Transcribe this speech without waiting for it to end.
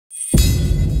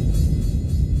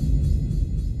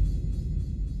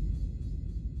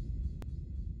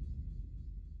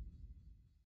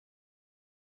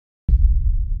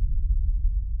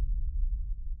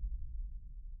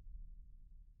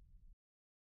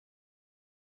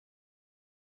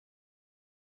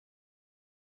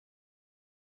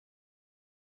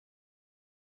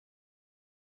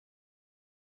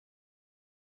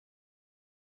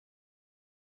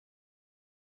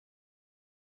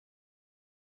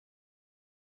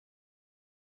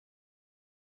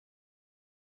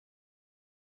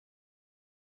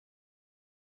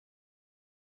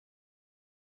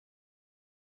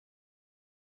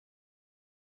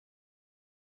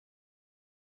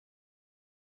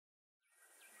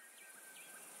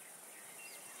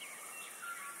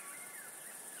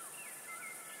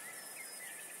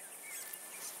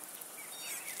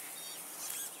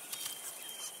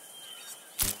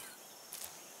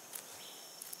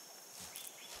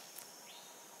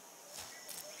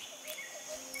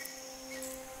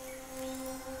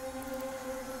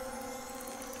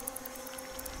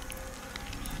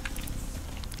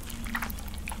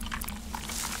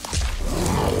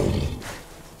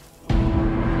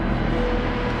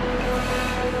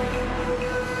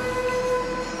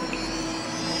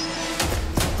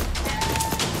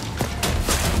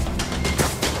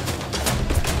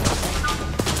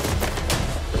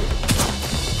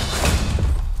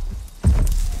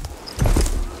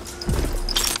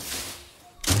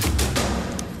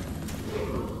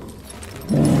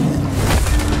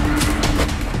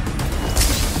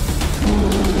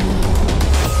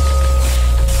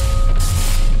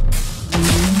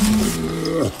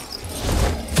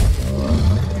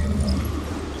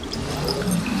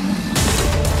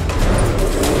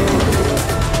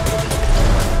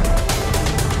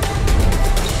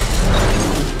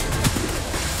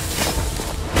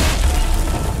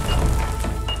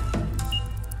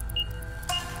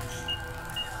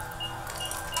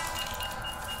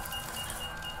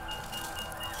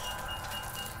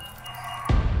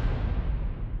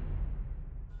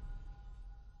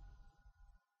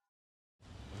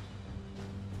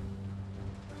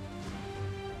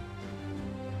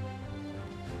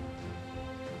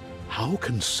How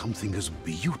can something as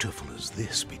beautiful as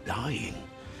this be dying?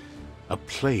 A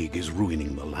plague is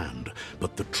ruining the land,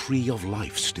 but the tree of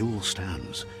life still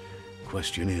stands.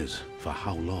 Question is, for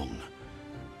how long?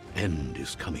 End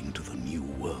is coming to the new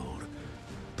world.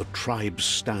 The tribes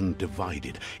stand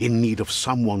divided, in need of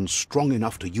someone strong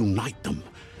enough to unite them,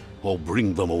 or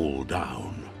bring them all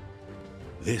down.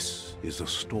 This is a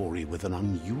story with an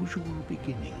unusual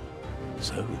beginning.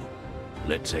 So,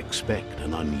 let's expect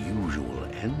an unusual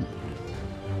end.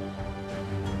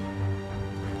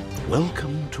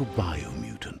 Welcome to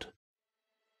BIOMUTANT.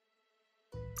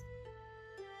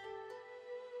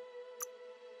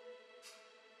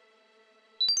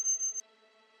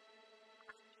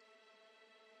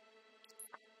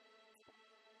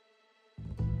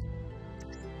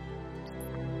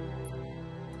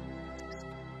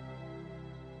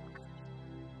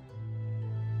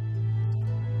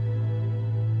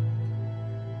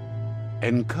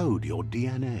 Encode your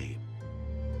DNA.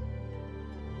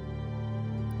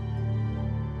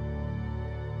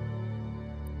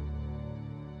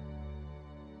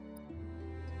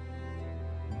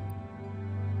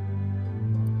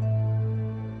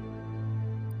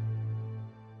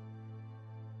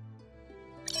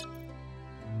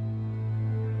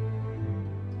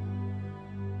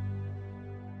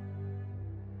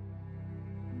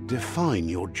 Define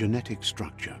your genetic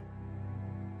structure.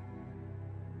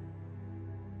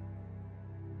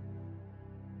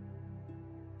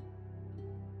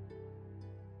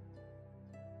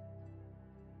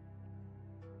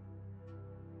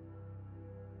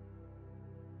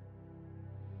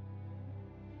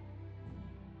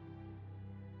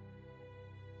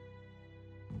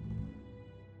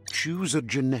 Choose a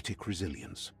genetic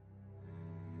resilience.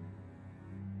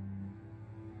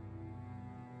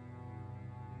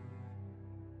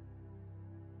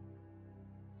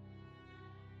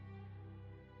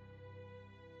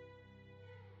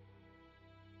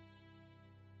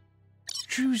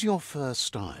 Choose your fur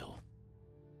style.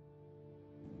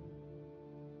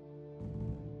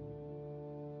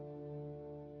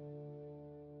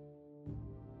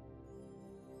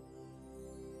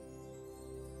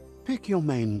 Pick your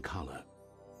main color.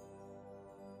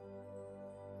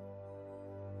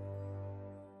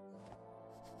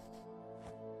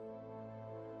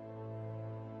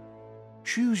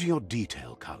 Choose your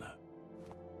detail color.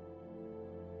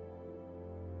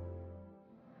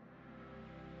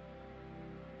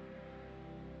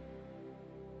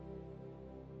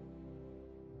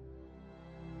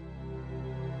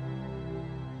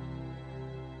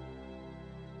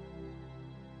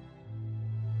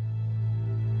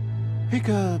 Pick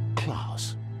a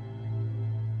class.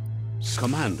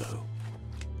 Commando.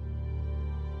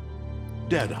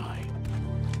 Deadeye.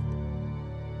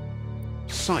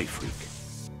 Psy-Freak.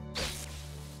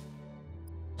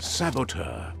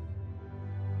 Saboteur.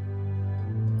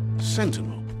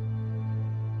 Sentinel.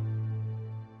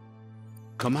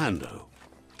 Commando.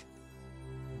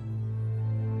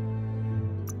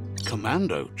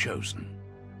 Commando chosen.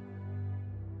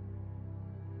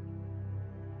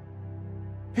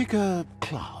 Pick a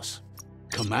class.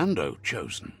 Commando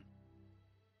chosen.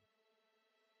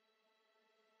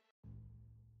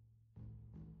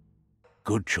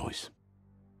 Good choice.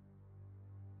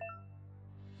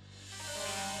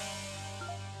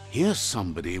 Here's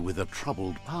somebody with a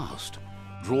troubled past,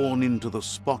 drawn into the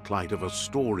spotlight of a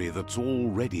story that's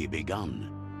already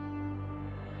begun.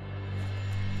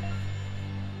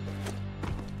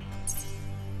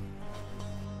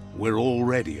 We're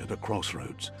already at a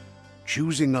crossroads.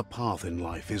 Choosing a path in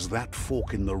life is that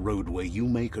fork in the road where you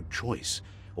make a choice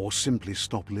or simply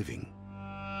stop living.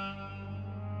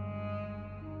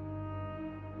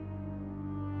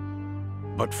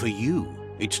 But for you,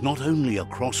 it's not only a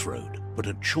crossroad, but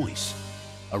a choice,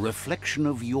 a reflection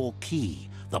of your ki,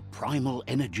 the primal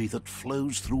energy that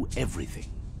flows through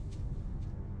everything.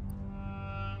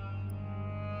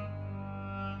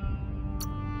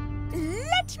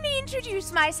 Let me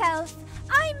introduce myself.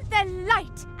 I'm the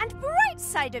light and bright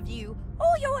side of you,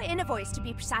 or your inner voice to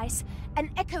be precise, an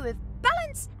echo of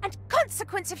balance and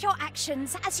consequence of your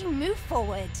actions as you move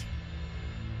forward.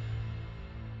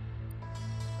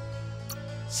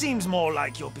 Seems more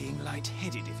like you're being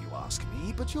light-headed if you ask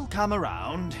me, but you'll come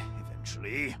around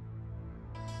eventually.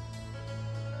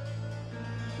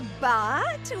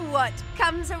 But what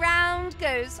comes around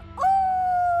goes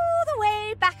all the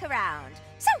way back around.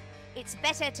 So, it's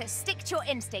better to stick to your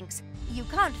instincts. You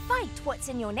can't fight what's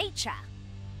in your nature.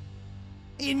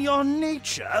 In your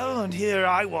nature? And here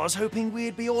I was hoping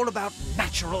we'd be all about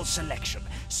natural selection,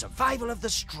 survival of the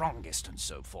strongest, and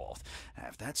so forth.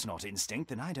 If that's not instinct,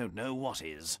 then I don't know what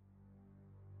is.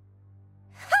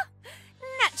 Ha!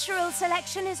 Natural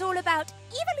selection is all about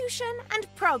evolution and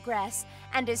progress,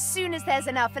 and as soon as there's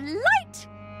enough light,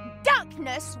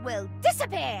 darkness will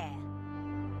disappear.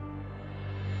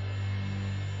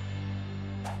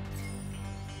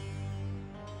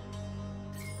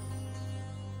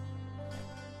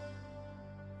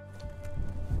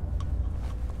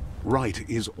 Right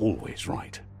is always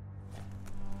right.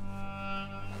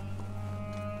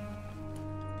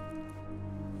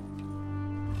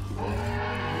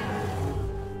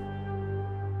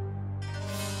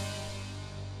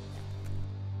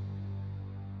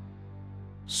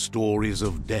 Stories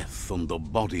of death and the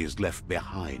bodies left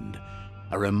behind,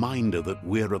 a reminder that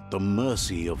we're at the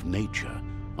mercy of nature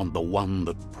and the one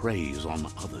that preys on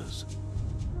others.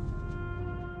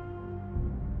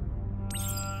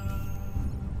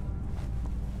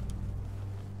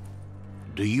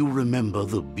 Do you remember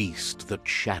the beast that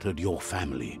shattered your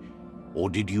family, or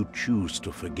did you choose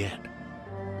to forget?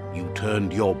 You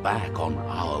turned your back on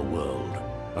our world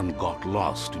and got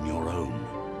lost in your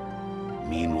own.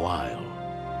 Meanwhile,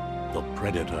 the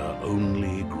predator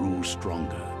only grew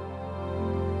stronger.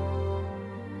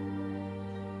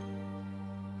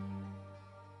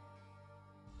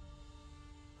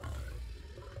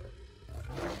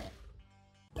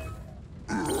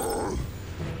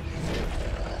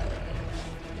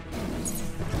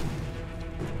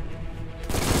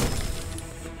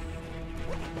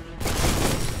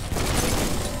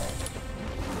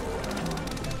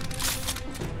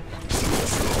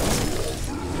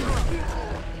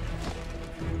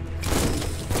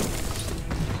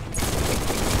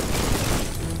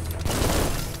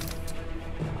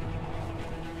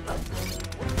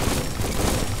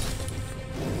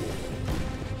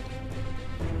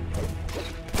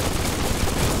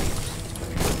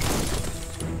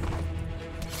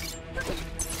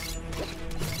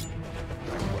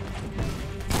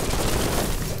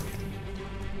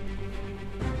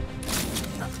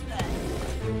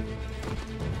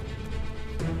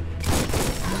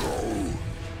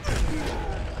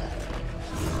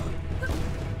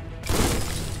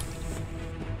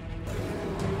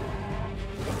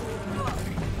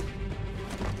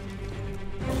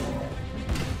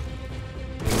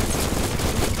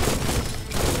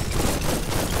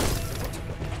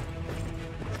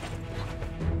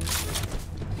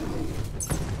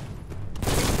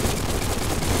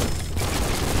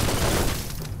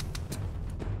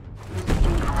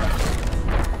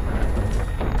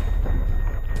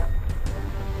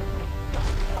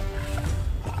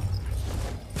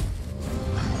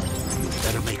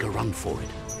 For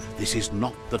it. This is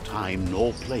not the time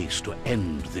nor place to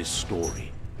end this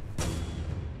story.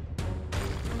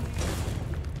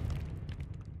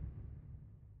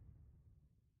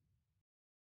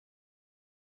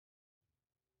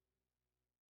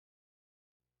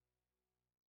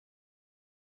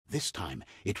 This time,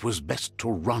 it was best to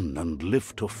run and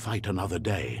live to fight another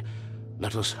day.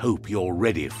 Let us hope you're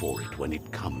ready for it when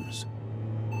it comes.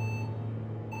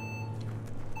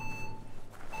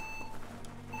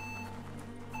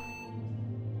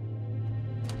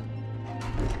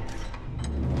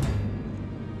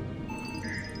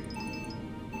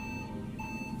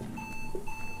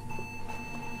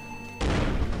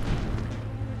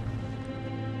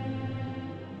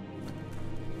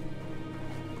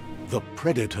 The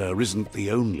predator isn't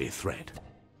the only threat.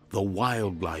 The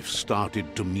wildlife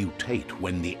started to mutate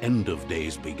when the end of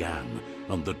days began,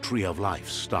 and the tree of life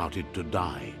started to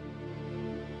die.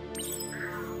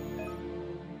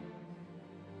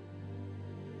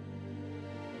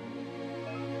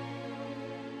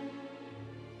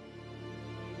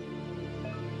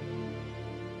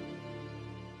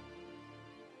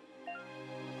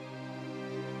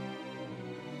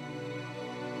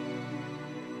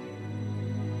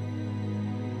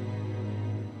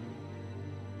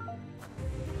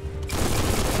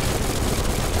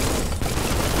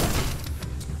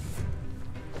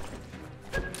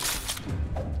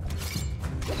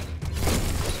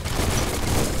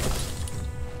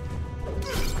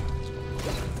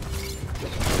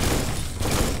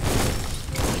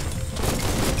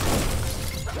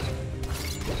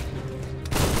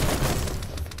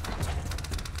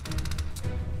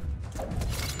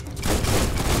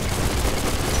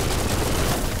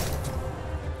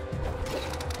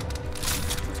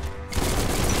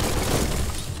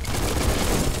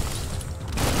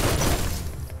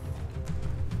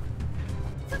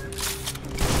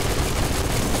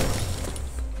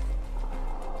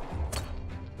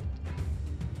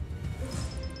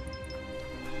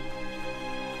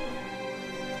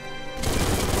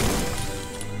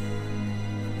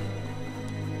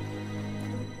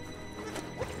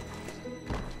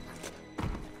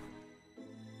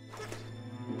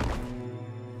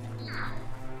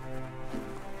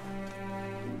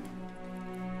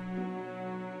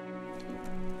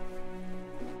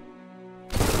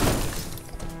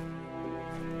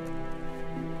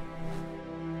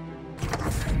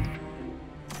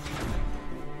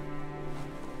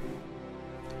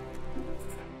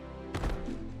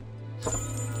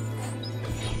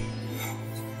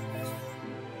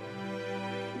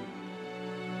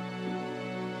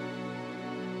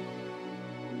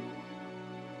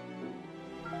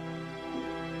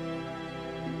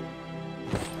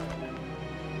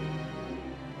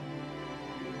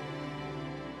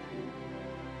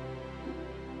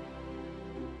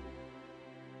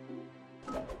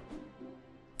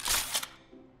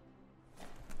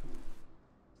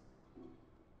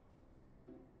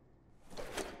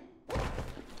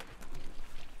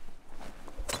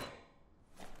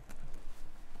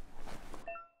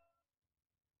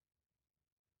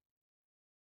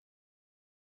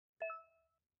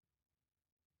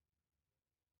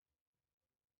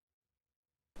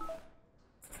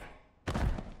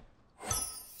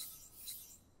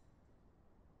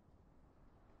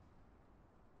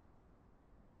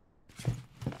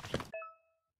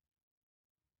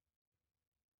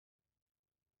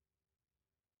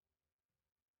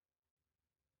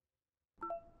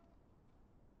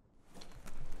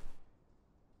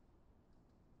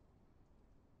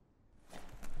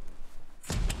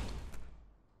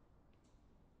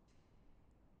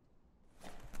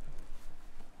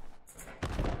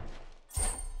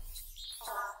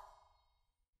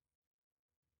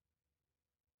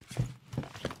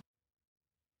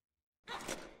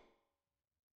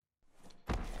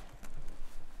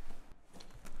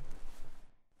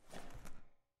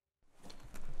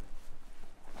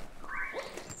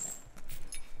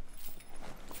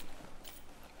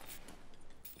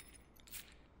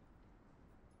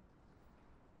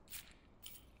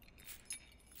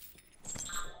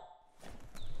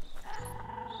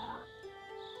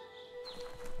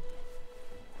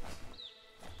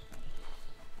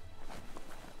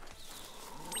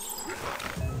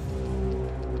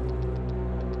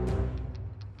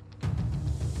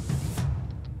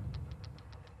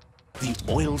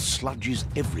 Oil sludges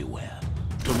everywhere.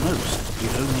 To most,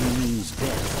 it only means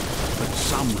death, but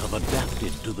some have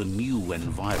adapted to the new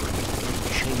environment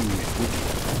and changed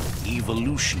with it.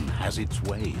 Evolution has its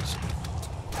ways.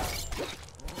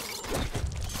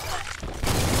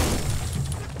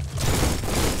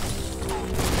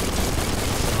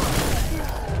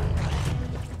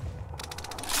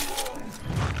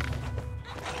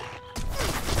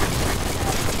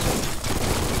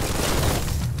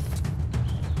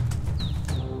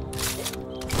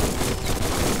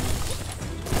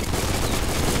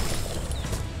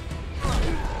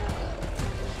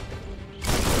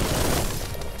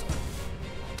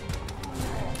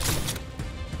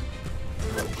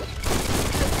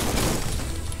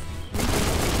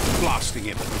 Blasting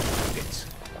him to bits.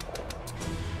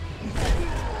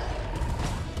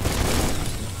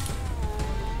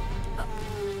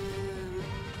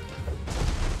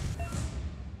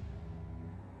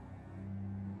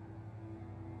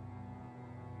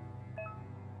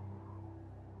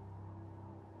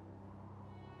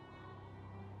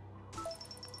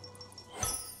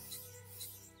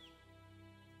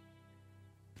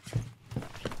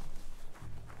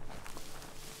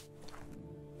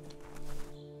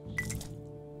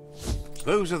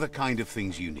 Those are the kind of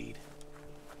things you need.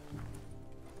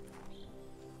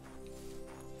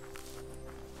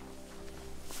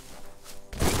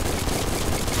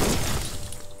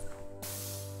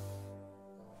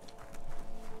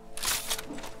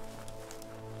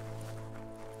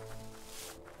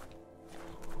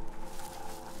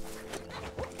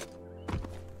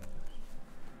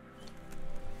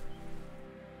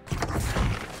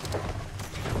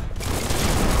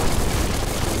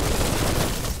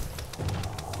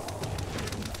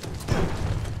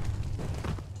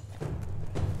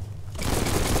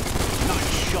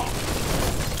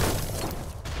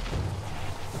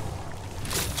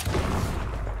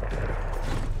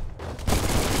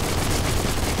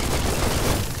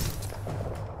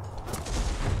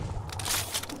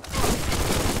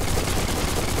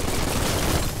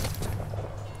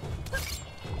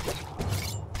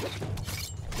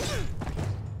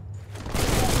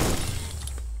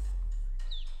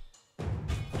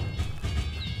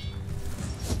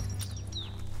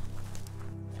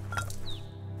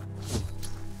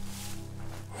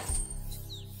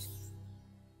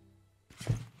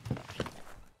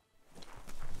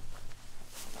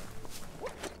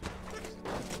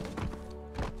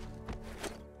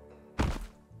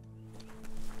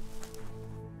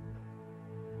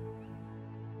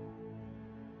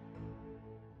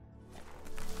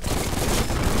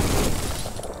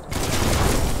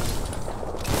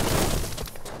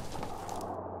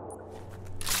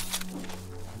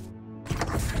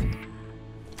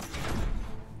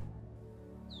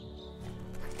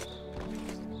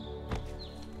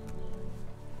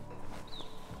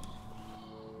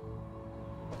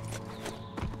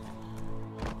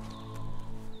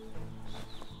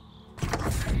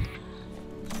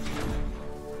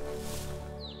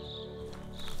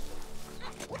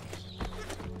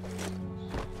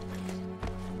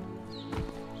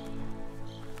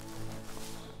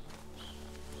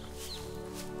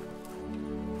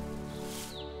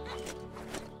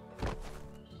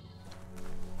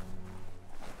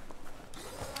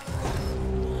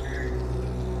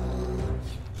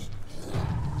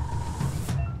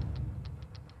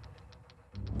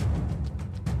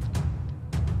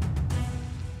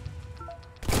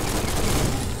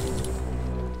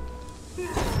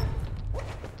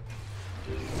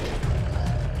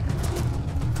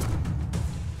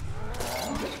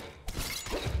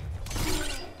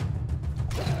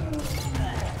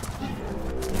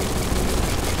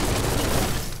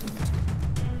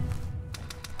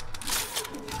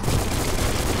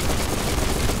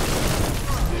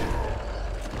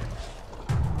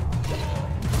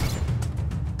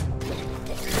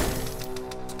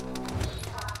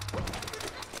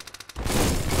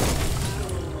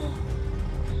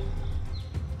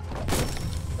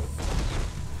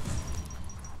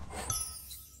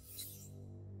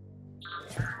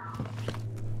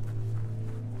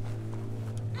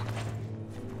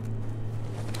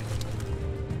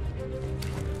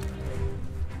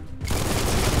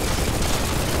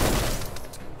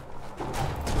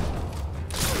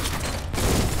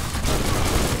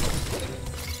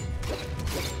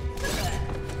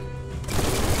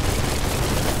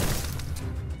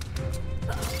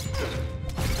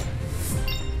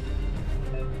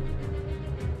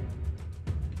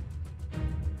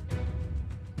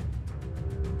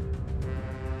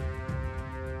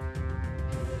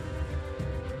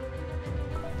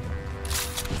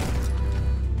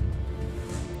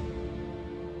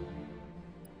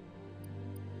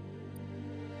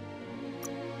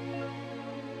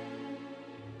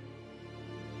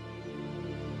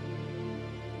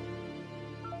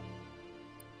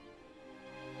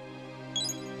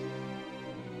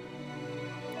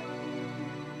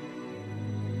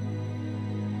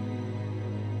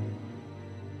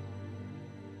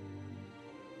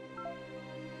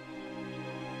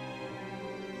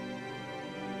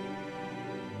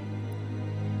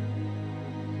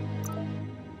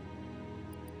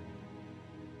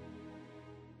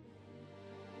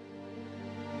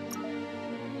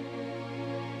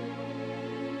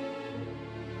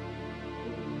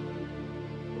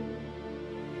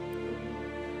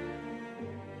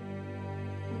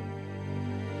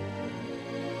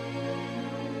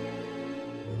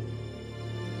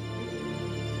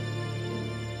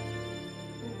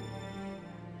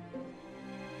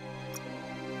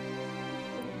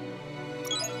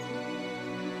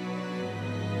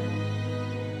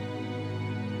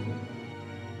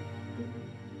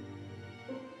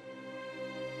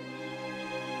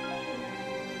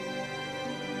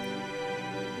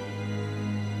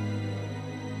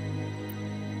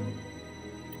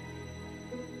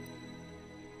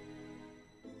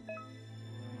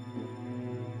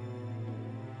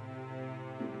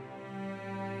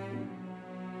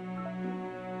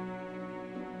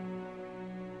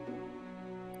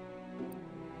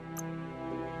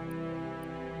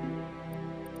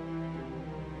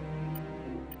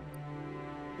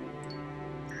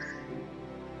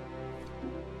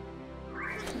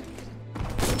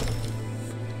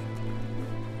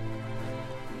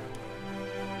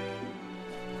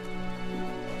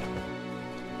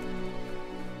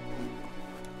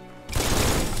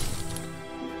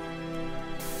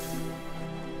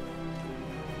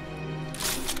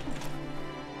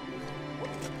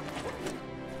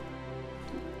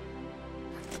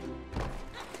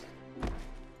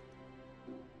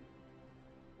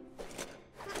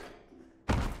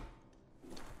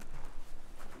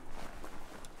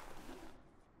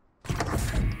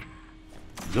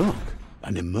 Look,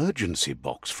 an emergency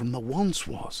box from the once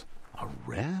was. A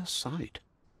rare sight.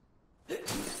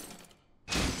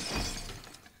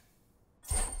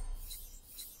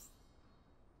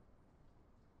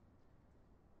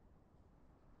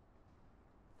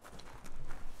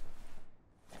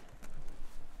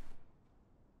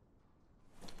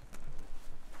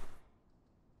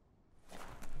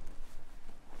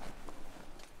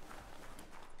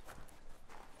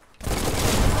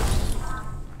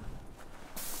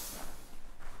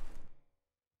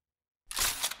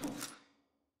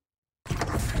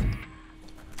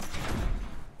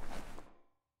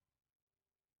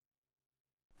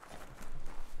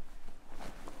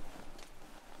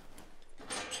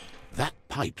 That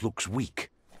pipe looks weak.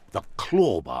 The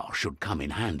claw bar should come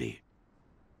in handy.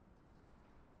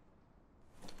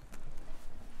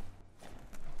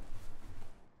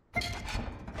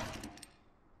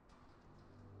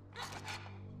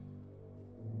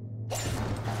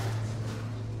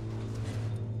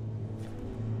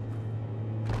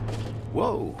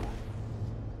 Whoa!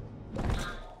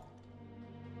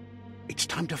 It's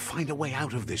time to find a way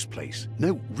out of this place.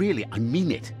 No, really, I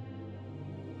mean it.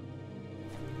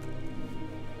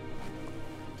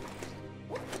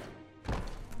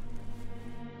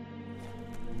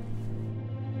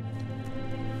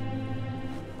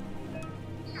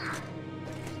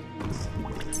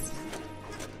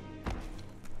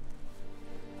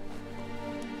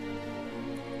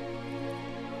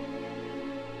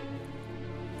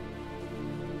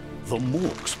 The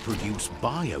morks produce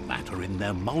biomatter in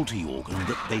their multi-organ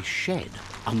that they shed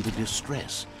under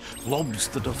distress. Blobs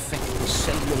that affect the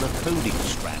cellular coding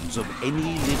strands of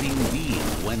any living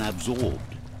being when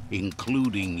absorbed,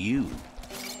 including you.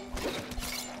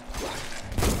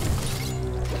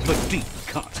 The deep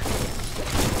cut.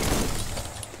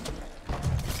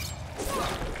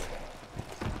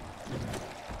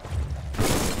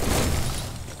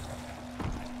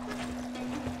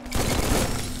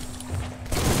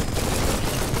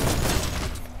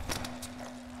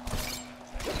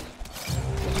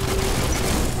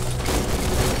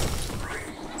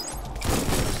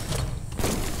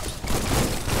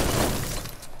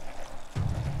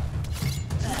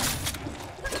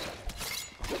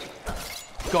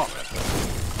 Got it.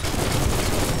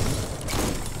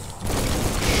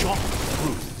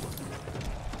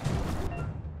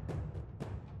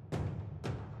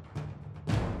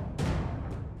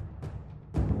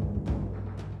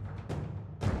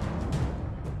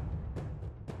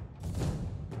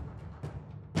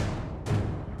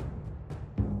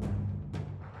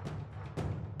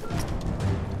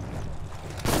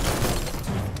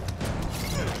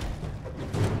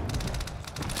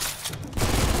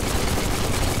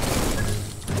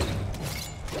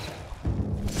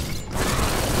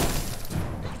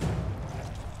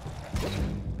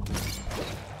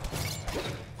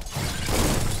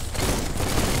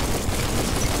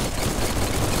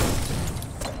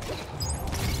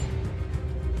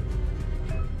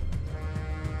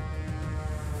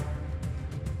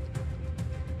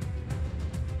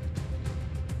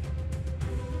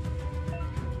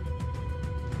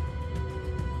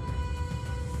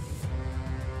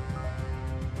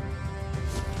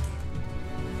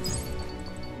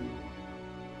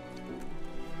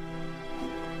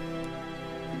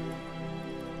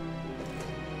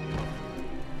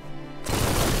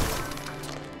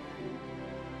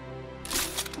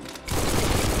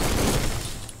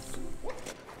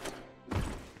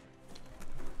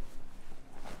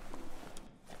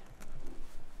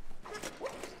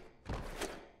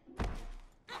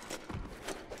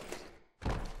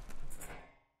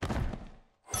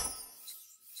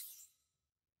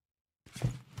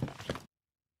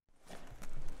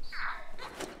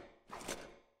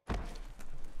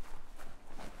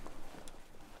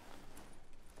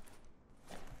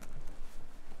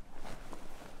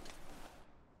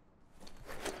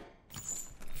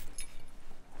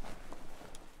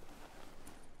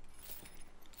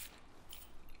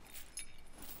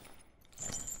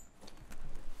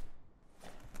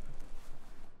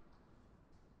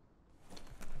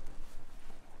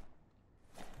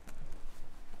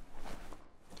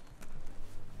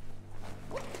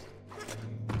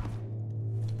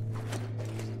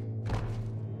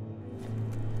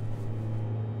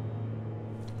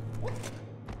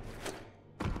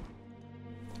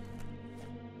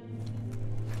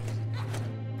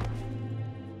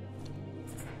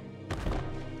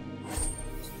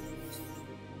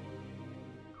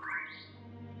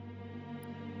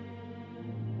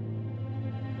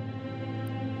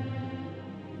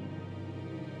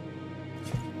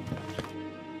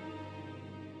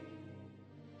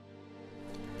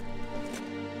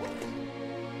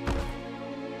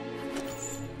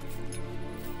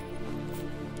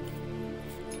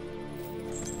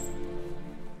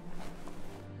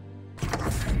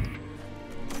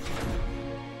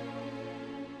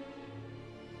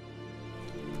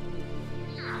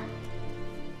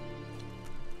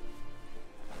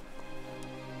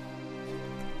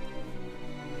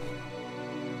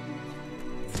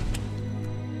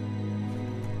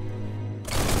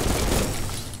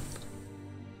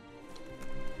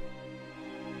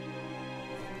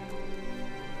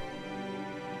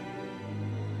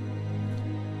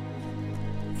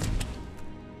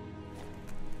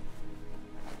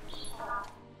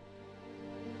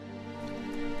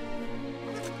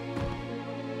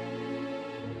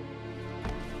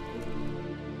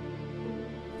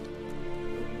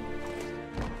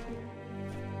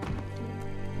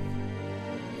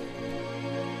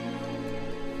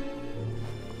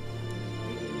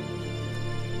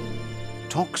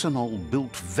 Toxanol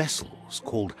built vessels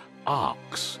called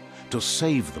arks to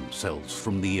save themselves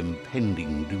from the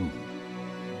impending doom.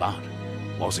 But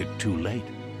was it too late?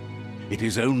 It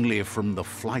is only from the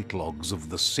flight logs of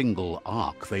the single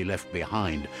ark they left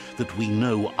behind that we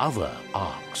know other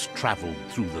arks traveled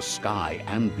through the sky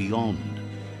and beyond.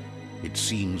 It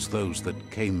seems those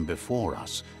that came before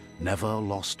us never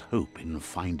lost hope in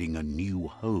finding a new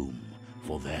home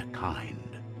for their kind.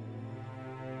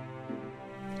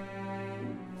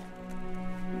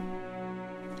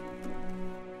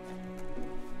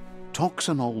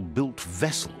 Toxanol built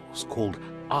vessels called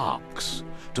arks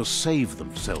to save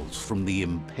themselves from the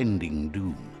impending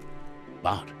doom.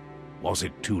 But was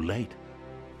it too late?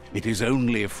 It is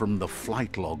only from the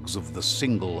flight logs of the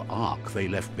single ark they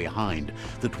left behind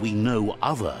that we know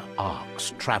other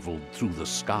arks traveled through the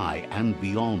sky and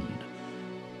beyond.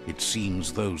 It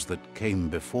seems those that came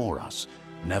before us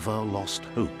never lost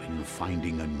hope in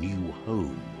finding a new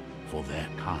home for their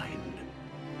kind.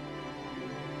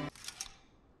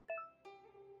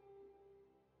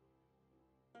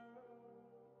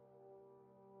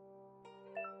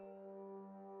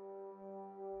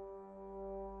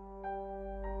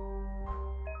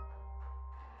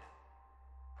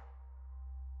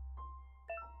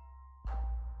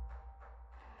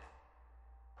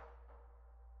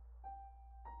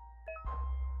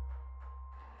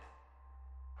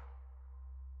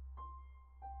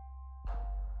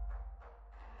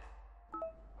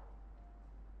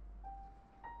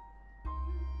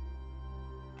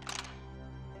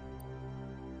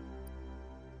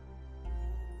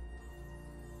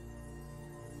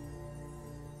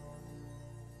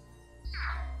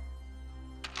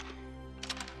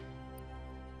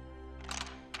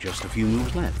 Just a few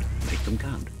moves left. Make them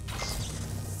count.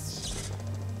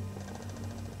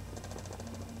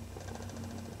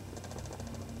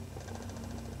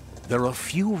 There are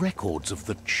few records of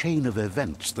the chain of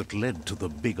events that led to the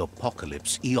big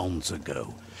apocalypse eons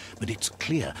ago, but it's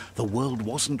clear the world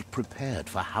wasn't prepared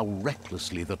for how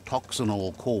recklessly the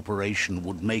Toxanol Corporation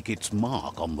would make its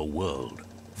mark on the world.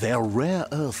 Their rare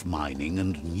earth mining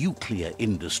and nuclear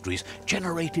industries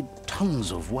generated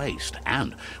tons of waste,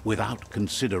 and without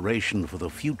consideration for the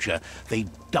future, they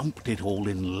dumped it all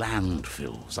in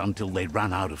landfills until they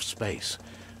ran out of space.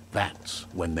 That's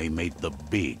when they made the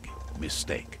big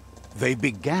mistake. They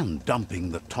began dumping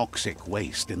the toxic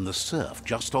waste in the surf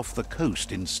just off the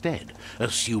coast instead,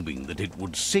 assuming that it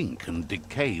would sink and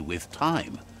decay with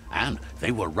time. And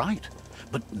they were right.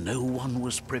 But no one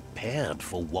was prepared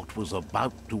for what was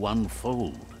about to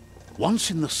unfold. Once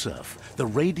in the surf, the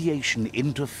radiation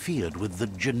interfered with the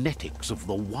genetics of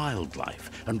the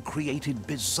wildlife and created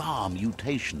bizarre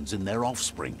mutations in their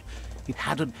offspring. It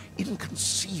had an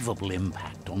inconceivable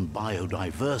impact on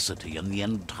biodiversity and the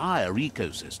entire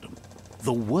ecosystem.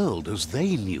 The world as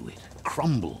they knew it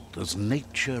crumbled as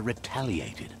nature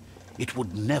retaliated. It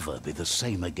would never be the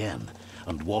same again,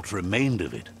 and what remained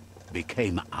of it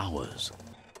became ours.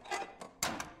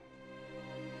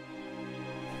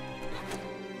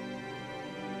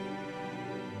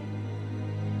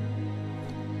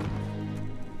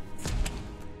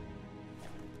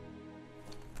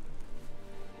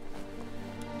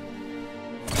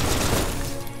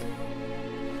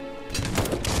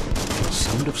 The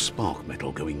sound of spark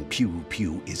metal going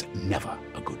pew-pew is never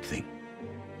a good thing.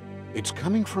 It's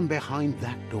coming from behind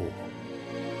that door.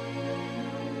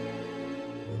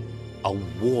 A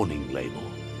warning label.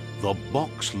 The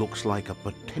box looks like a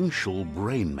potential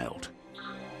brain melt.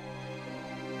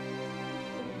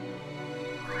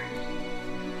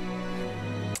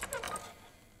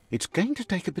 It's going to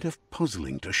take a bit of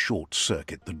puzzling to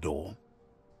short-circuit the door.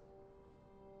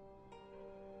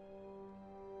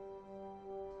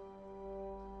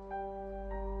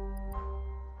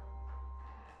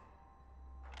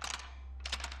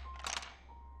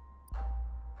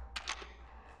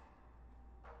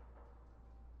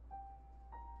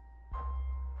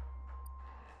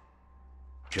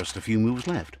 Just a few moves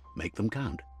left. Make them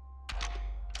count.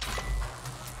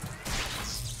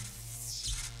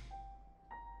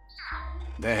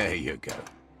 There you go.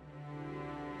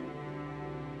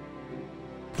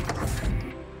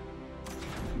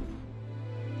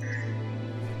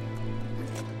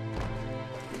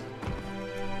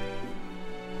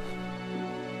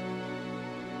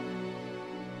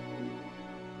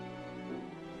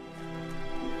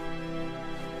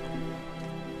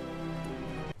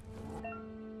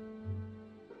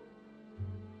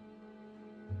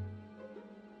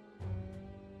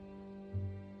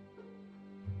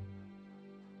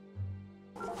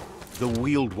 The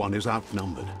wheeled one is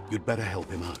outnumbered. You'd better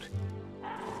help him out.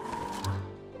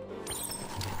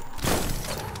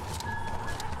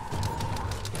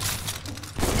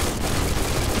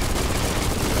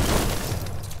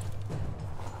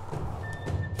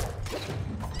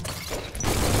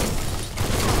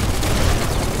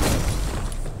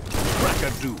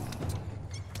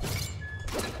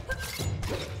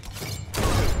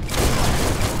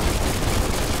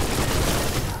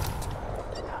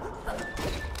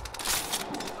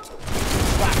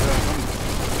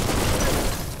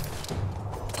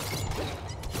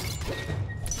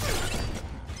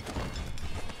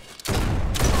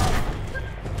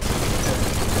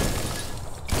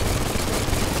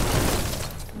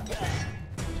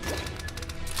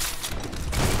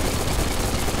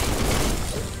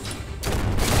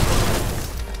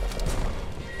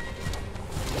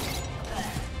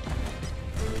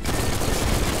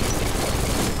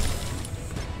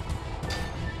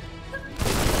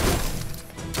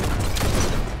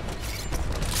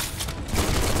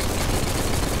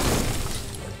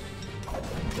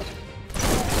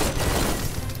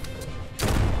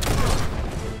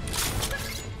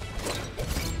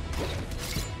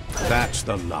 That's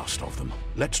the last of them.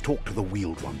 Let's talk to the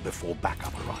wheeled one before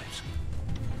backup arrives.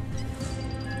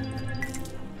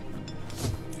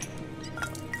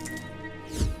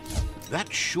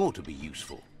 That's sure to be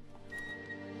useful.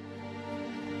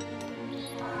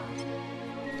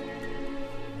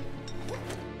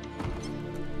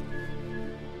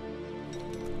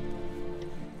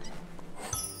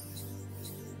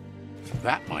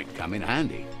 That might come in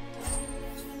handy.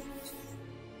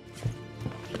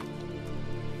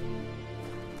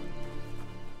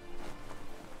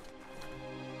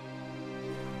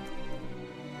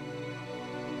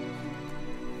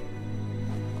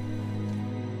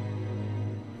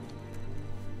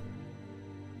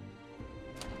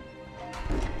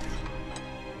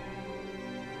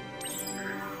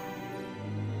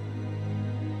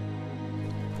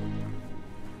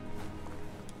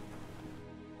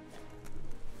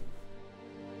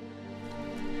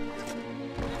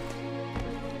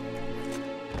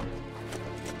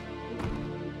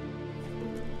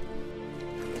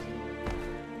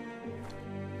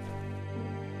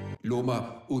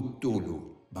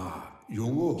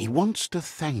 He wants to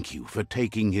thank you for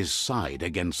taking his side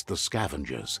against the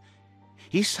scavengers.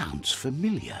 He sounds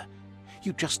familiar.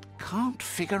 You just can't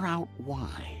figure out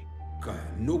why.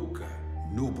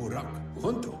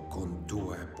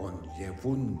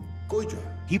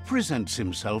 He presents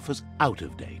himself as out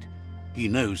of date. He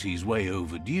knows he's way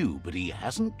overdue, but he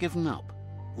hasn't given up.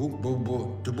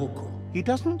 He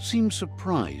doesn't seem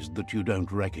surprised that you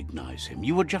don't recognize him.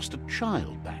 You were just a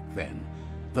child back then,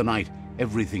 the night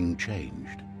everything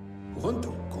changed.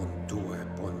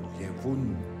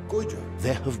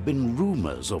 There have been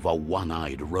rumors of a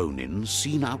one-eyed Ronin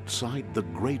seen outside the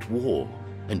Great Wall,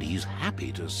 and he's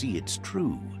happy to see it's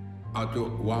true.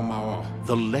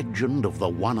 The legend of the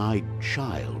one-eyed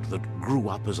child that grew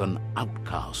up as an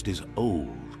outcast is old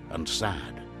and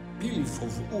sad.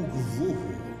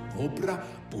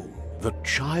 The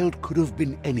child could have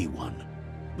been anyone,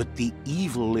 but the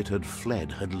evil it had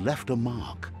fled had left a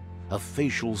mark, a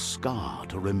facial scar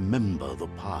to remember the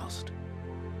past.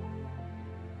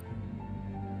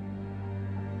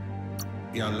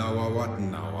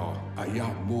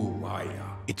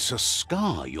 It's a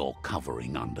scar you're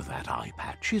covering under that eye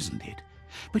patch, isn't it?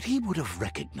 But he would have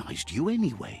recognized you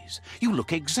anyways. You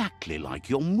look exactly like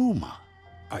your Muma.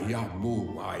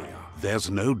 There's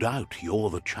no doubt you're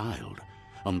the child,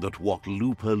 and that what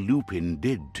Lupa Lupin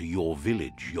did to your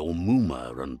village, your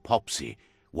Muma and Popsy,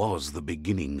 was the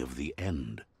beginning of the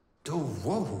end.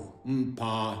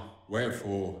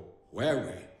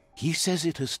 He says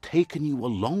it has taken you a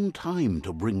long time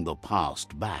to bring the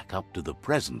past back up to the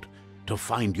present, to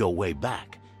find your way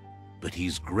back, but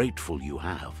he's grateful you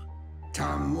have.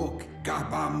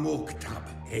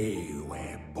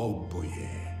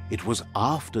 It was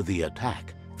after the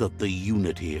attack that the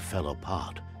unity fell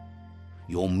apart.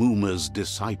 Your Muma's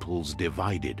disciples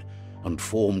divided and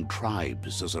formed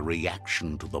tribes as a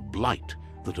reaction to the blight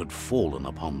that had fallen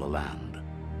upon the land.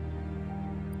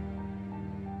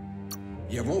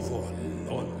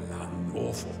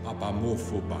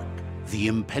 The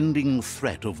impending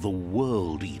threat of the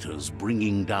World Eaters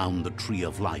bringing down the Tree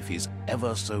of Life is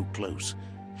ever so close.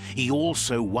 He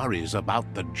also worries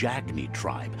about the Jagni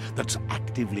tribe that's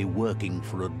actively working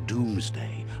for a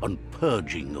doomsday and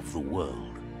purging of the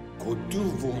world.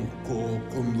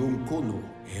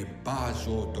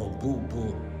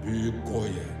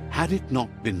 Had it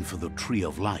not been for the Tree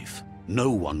of Life,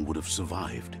 no one would have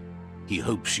survived. He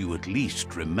hopes you at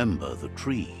least remember the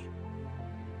tree.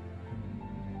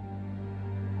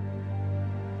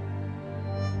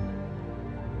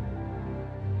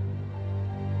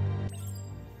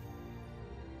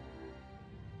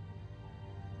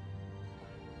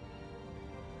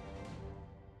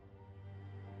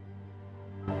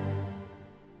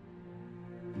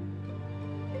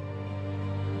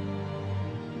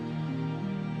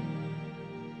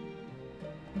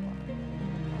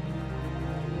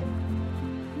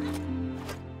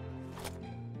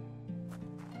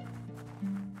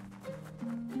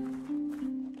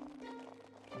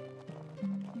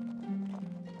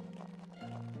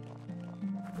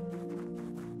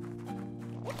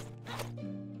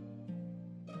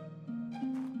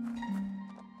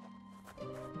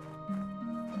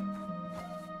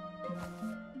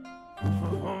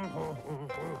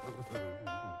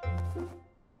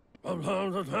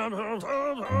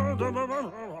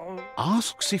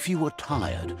 Asks if you were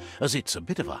tired, as it's a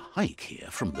bit of a hike here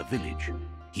from the village.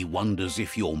 He wonders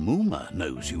if your Muma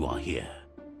knows you are here.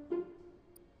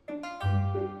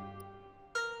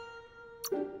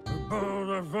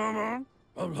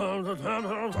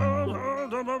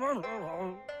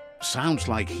 Sounds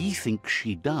like he thinks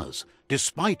she does,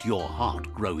 despite your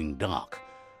heart growing dark.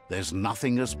 There's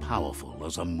nothing as powerful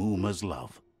as a Mooma's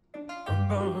love.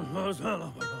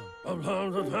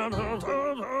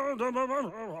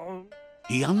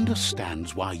 He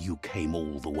understands why you came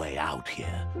all the way out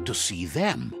here, to see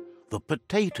them, the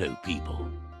potato people.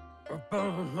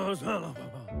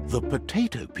 The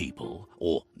potato people,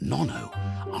 or Nono,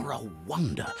 are a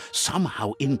wonder,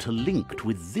 somehow interlinked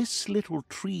with this little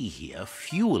tree here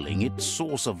fueling its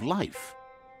source of life.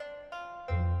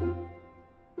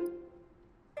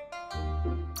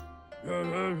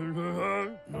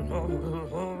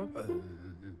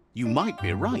 You might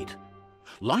be right.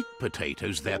 Like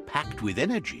potatoes, they're packed with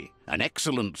energy, an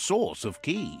excellent source of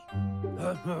ki.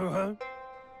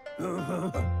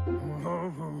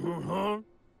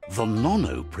 The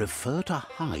Nono prefer to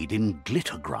hide in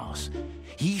glitter grass.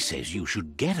 He says you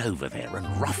should get over there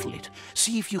and ruffle it.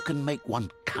 See if you can make one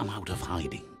come out of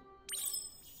hiding.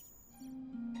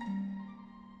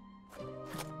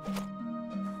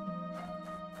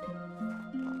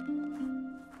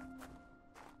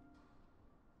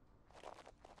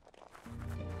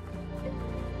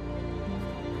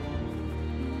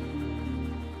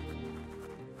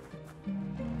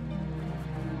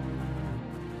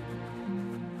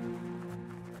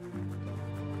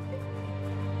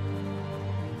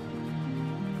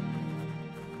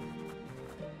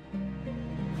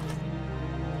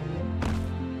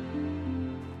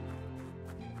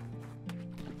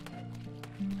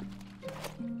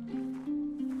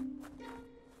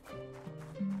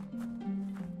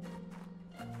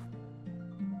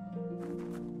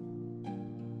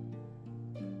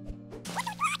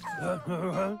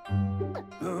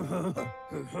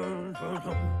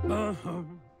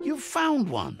 You found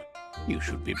one. You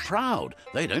should be proud.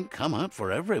 They don't come out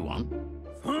for everyone.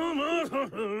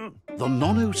 The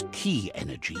Nono's ki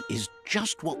energy is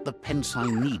just what the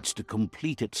Pensai needs to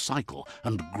complete its cycle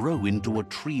and grow into a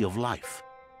tree of life.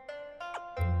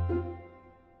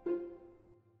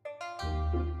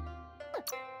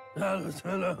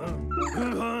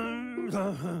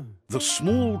 The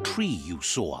small tree you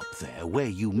saw up there where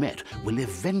you met will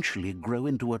eventually grow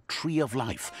into a tree of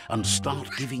life and start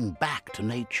giving back to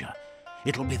nature.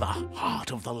 It'll be the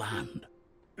heart of the land.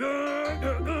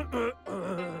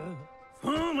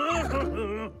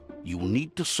 You'll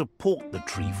need to support the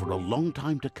tree for a long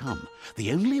time to come.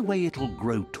 The only way it'll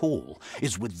grow tall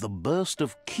is with the burst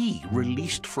of ki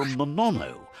released from the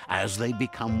Nono as they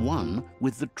become one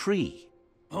with the tree.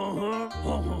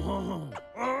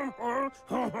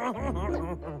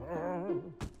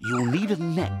 You'll need a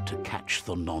net to catch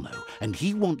the Nono, and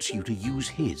he wants you to use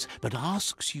his, but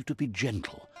asks you to be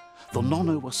gentle. The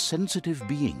Nono are sensitive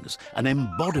beings, an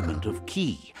embodiment of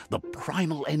ki, the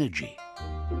primal energy.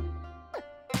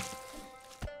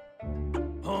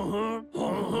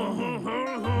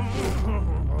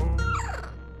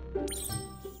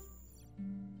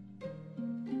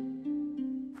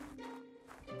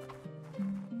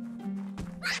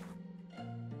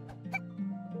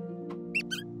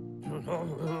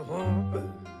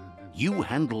 You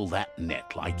handle that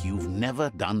net like you've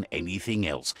never done anything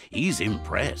else. He's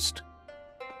impressed.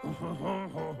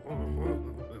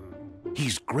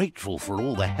 He's grateful for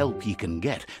all the help he can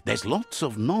get. There's lots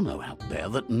of Nono out there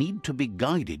that need to be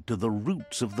guided to the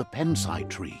roots of the Pensai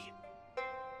tree.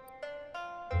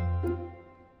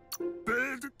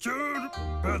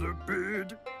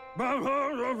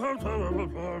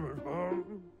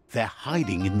 They're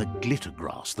hiding in the glitter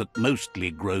grass that mostly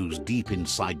grows deep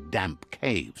inside damp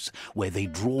caves, where they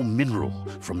draw mineral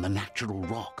from the natural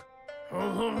rock.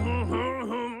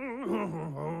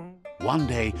 One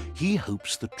day, he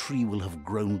hopes the tree will have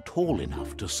grown tall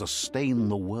enough to sustain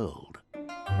the world.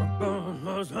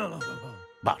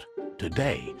 But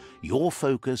today, your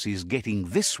focus is getting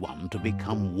this one to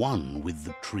become one with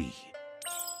the tree.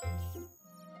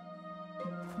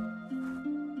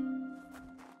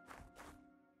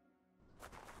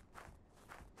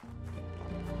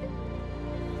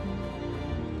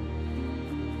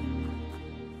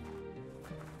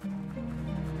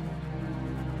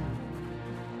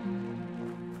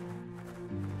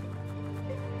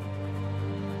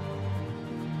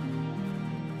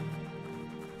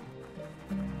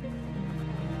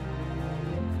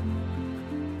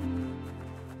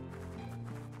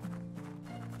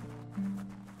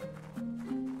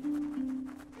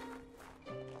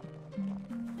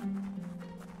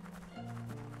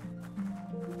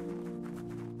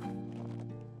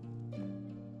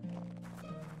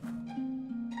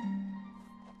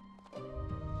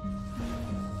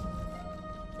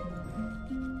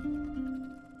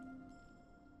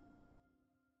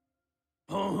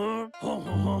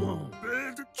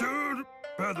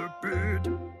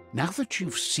 Now that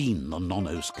you've seen the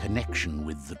Nonno's connection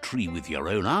with the tree with your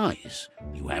own eyes,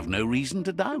 you have no reason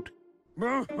to doubt.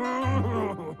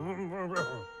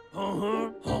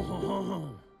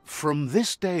 From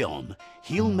this day on,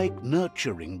 he'll make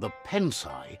nurturing the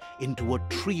Pensai into a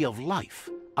tree of life,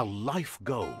 a life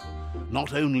goal,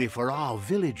 not only for our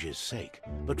village's sake,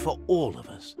 but for all of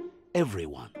us,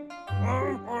 everyone.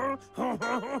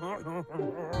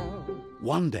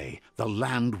 One day, the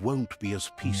land won't be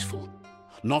as peaceful.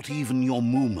 Not even your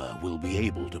Muma will be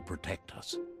able to protect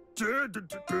us.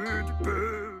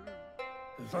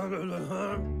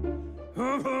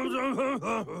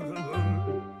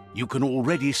 You can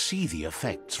already see the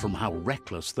effects from how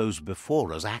reckless those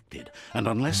before us acted, and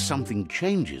unless something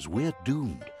changes, we're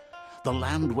doomed. The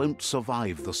land won't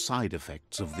survive the side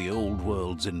effects of the old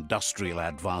world's industrial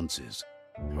advances.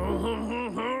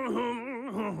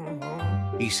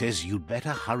 He says you'd better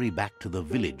hurry back to the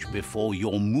village before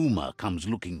your Muma comes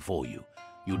looking for you.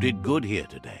 You did good here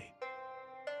today.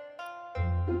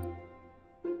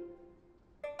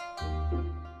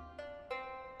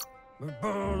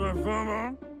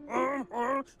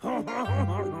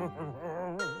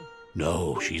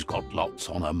 No, she's got lots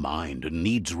on her mind and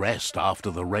needs rest after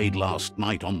the raid last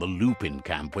night on the Lupin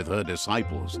camp with her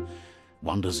disciples.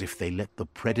 Wonders if they let the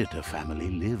Predator family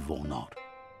live or not.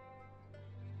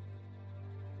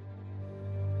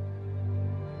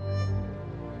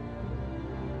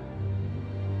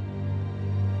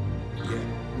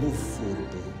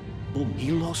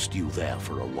 He lost you there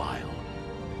for a while,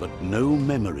 but no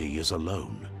memory is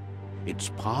alone. It's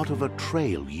part of a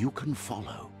trail you can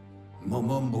follow.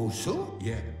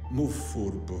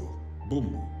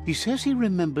 He says he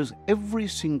remembers every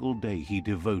single day he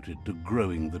devoted to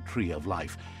growing the Tree of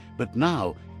Life, but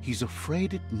now he's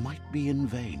afraid it might be in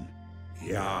vain.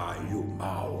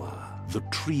 The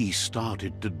tree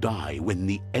started to die when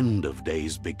the end of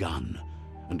days begun,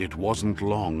 and it wasn't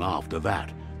long after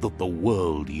that that the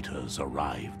World Eaters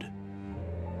arrived.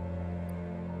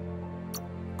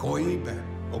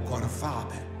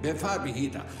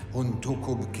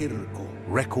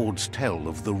 Records tell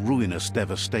of the ruinous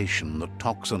devastation the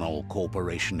Toxanol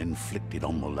Corporation inflicted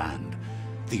on the land.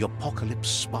 The apocalypse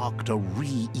sparked a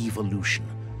re-evolution,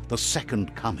 the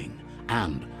Second Coming,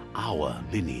 and our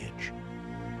lineage.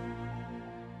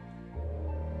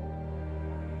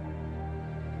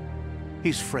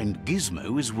 His friend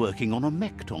Gizmo is working on a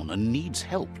Mekton and needs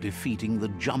help defeating the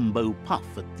Jumbo Puff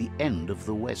at the end of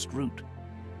the West Route.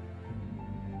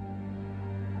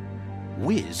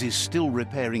 Wiz is still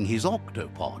repairing his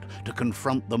octopod to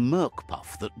confront the Merc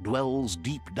Puff that dwells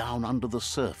deep down under the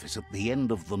surface at the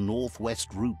end of the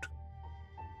Northwest Route.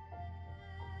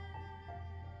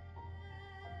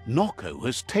 Nocco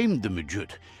has tamed the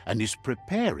Midget and is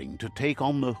preparing to take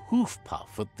on the Hoof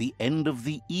Puff at the end of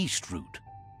the East Route.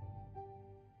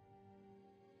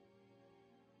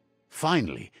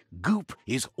 Finally, Goop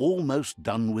is almost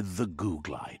done with the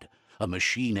Googlide, a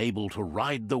machine able to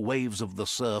ride the waves of the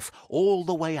surf all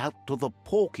the way out to the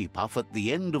Porky Puff at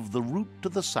the end of the route to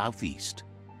the southeast.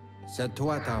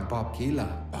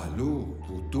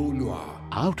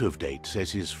 Out of Date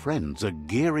says his friends are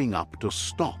gearing up to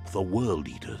stop the World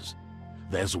Eaters.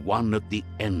 There's one at the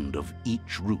end of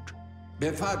each route.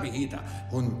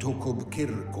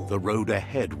 The road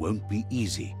ahead won't be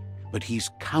easy, but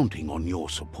he's counting on your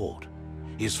support.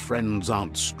 His friends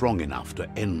aren't strong enough to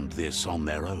end this on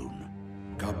their own.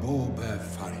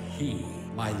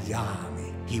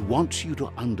 He wants you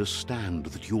to understand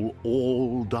that you'll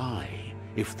all die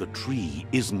if the tree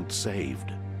isn't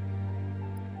saved.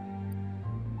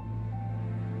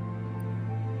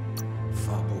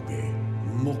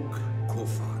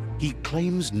 He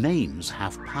claims names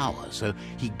have power, so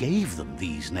he gave them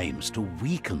these names to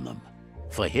weaken them.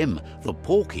 For him, the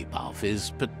Porky Puff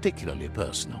is particularly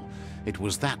personal. It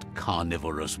was that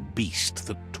carnivorous beast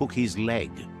that took his leg.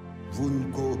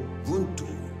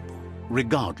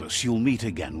 Regardless, you'll meet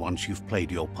again once you've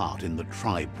played your part in the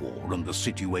tribe war and the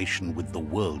situation with the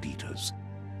World Eaters.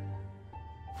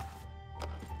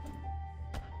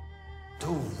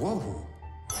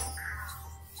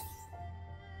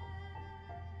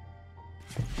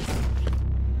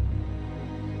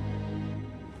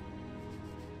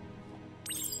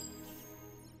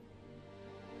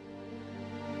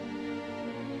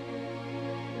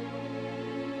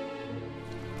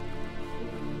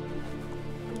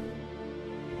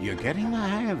 You're getting the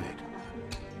hang of it.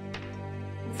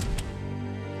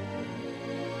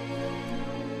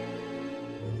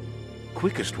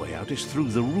 Quickest way out is through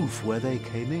the roof where they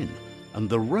came in, and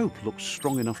the rope looks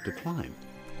strong enough to climb.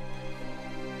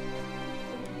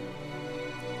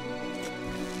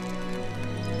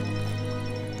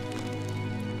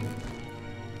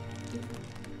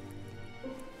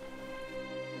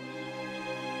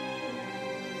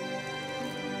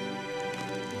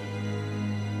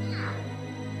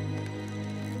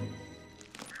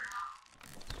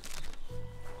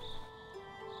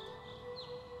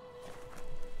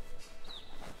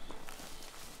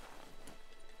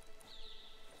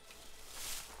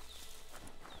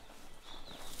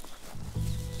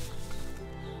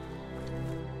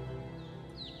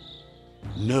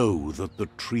 Know that the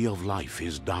Tree of Life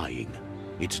is dying.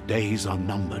 Its days are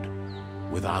numbered.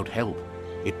 Without help,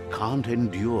 it can't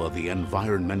endure the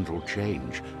environmental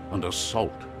change and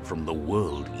assault from the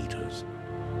World Eaters.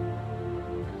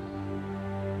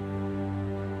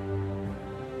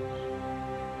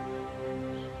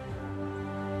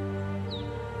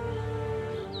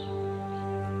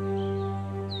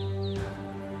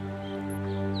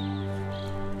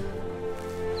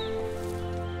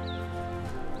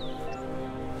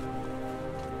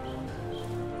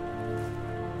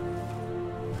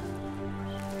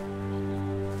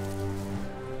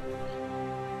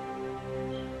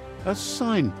 A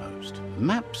signpost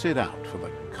maps it out for the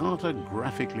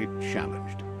cartographically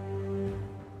challenged.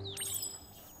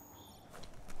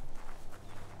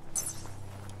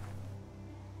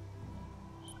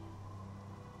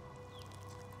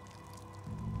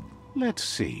 Let's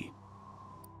see.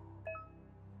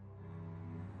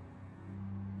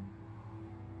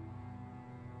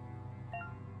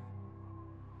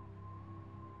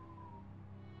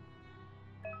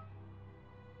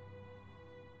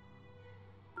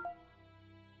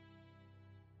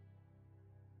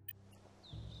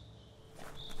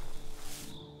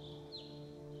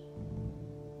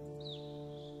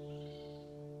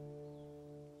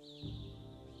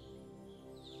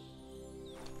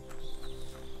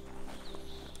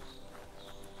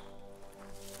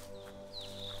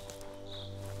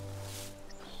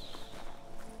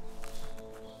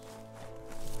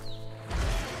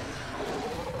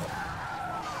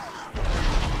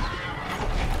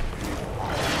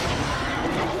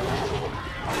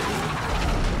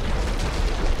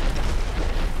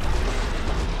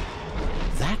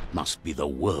 Must be the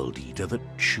World Eater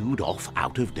that chewed off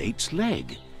Out-of-Date's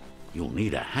leg. You'll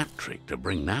need a hat trick to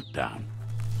bring that down.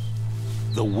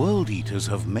 The World Eaters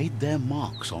have made their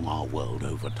marks on our world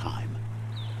over time.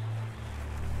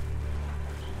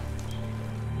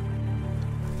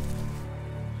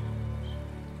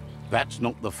 That's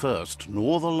not the first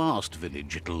nor the last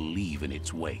village it'll leave in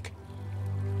its wake.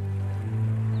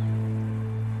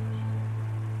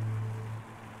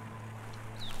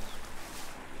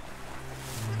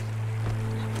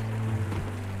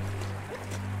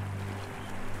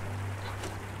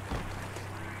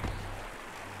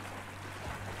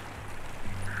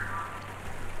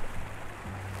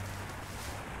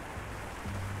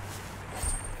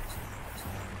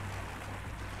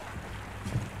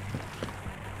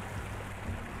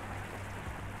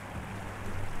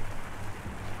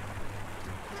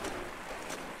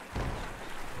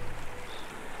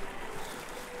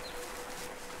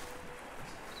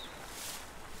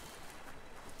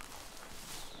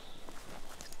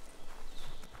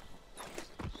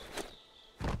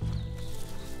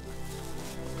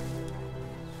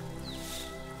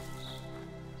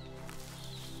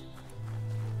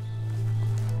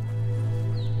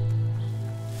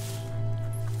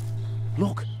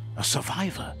 Look, a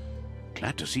survivor.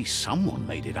 Glad to see someone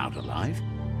made it out alive.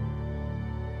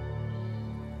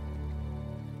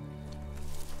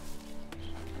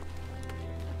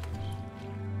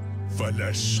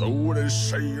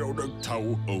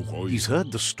 He's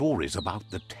heard the stories about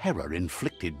the terror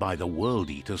inflicted by the World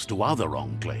Eaters to other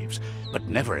enclaves, but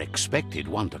never expected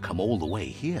one to come all the way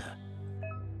here.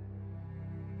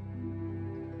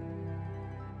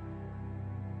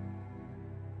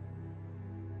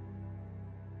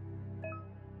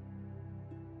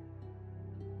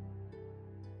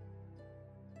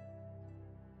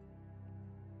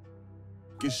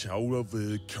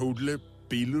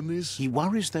 He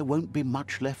worries there won't be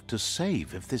much left to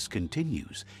save if this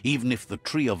continues, even if the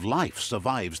Tree of Life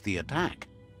survives the attack.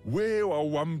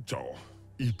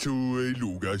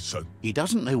 He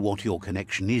doesn't know what your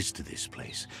connection is to this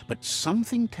place, but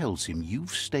something tells him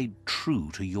you've stayed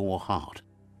true to your heart.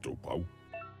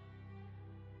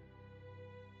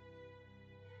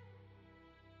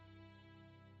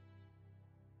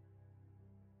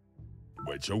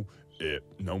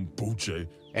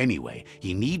 Anyway,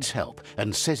 he needs help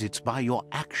and says it's by your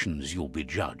actions you'll be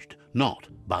judged, not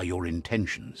by your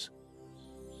intentions.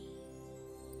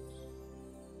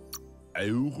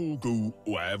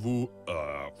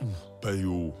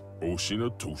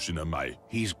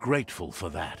 He's grateful for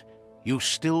that. You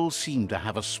still seem to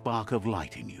have a spark of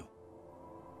light in you.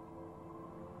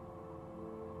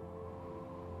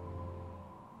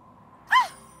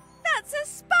 Ah! That's a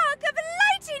spark of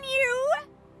light in you!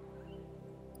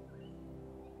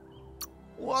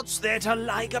 What's there to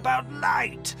like about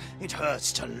light? It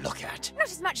hurts to look at. Not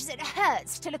as much as it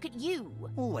hurts to look at you.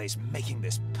 Always making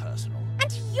this personal.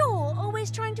 And you're always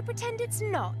trying to pretend it's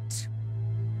not.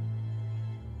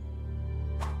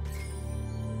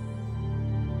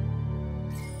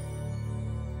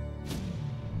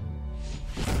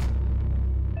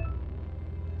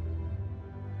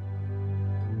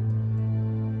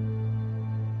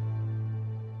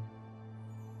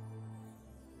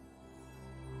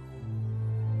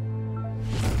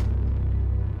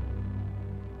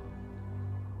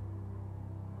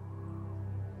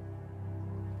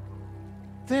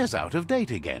 There's Out of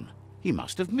Date again. He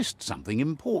must have missed something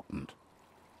important.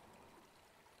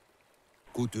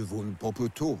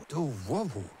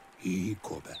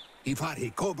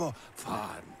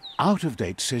 Out of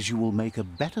Date says you will make a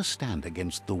better stand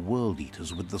against the World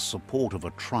Eaters with the support of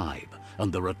a tribe,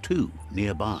 and there are two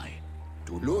nearby.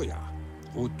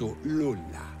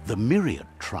 The Myriad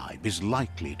tribe is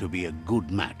likely to be a good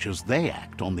match as they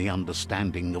act on the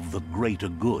understanding of the greater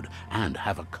good and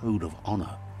have a code of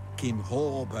honor.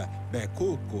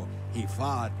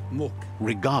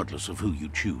 Regardless of who you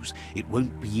choose, it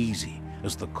won't be easy,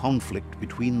 as the conflict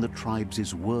between the tribes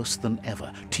is worse than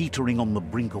ever, teetering on the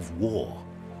brink of war.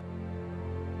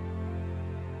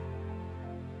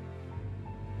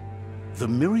 The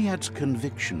Myriad's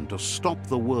conviction to stop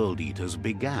the World Eaters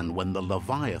began when the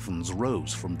Leviathans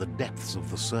rose from the depths of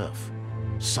the surf.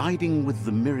 Siding with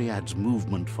the Myriad's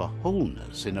movement for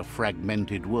wholeness in a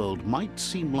fragmented world might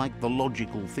seem like the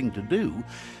logical thing to do,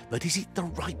 but is it the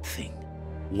right thing?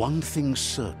 One thing's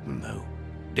certain, though.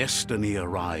 Destiny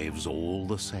arrives all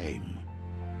the same.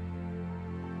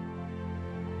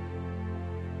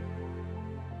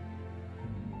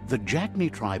 The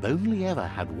Jagni tribe only ever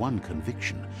had one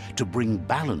conviction: to bring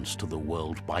balance to the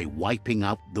world by wiping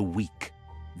out the weak.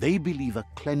 They believe a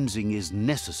cleansing is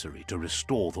necessary to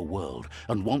restore the world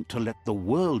and want to let the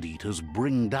World Eaters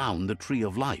bring down the Tree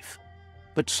of Life.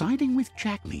 But siding with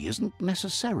Jagni isn't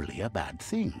necessarily a bad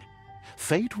thing.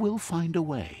 Fate will find a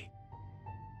way.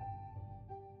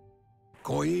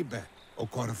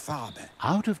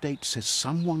 Out of Date says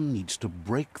someone needs to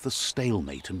break the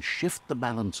stalemate and shift the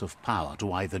balance of power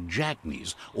to either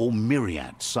Jagni's or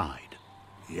Myriad's side.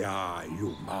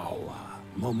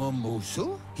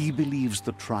 He believes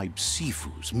the tribe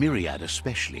Sifus, Myriad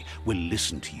especially, will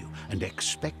listen to you and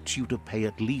expects you to pay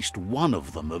at least one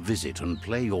of them a visit and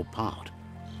play your part.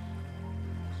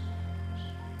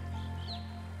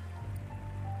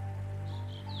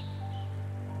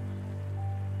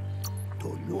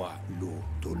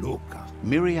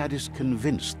 Myriad is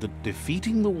convinced that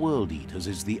defeating the World Eaters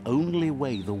is the only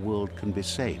way the world can be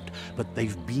saved, but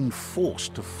they've been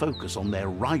forced to focus on their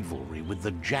rivalry with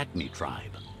the Jagni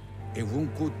tribe.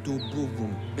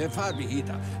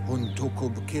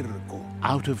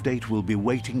 Out of Date will be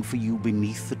waiting for you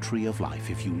beneath the Tree of Life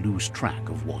if you lose track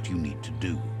of what you need to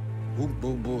do.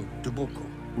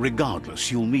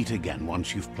 Regardless, you'll meet again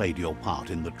once you've played your part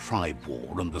in the tribe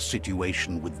war and the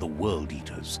situation with the World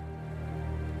Eaters.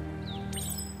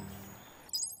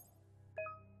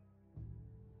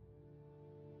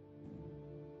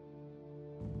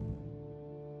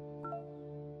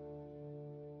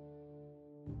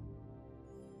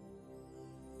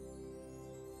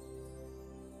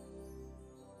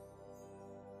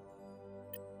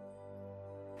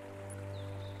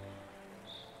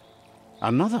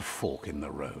 Another fork in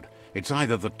the road. It's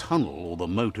either the tunnel or the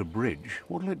motor bridge.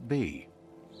 What'll it be?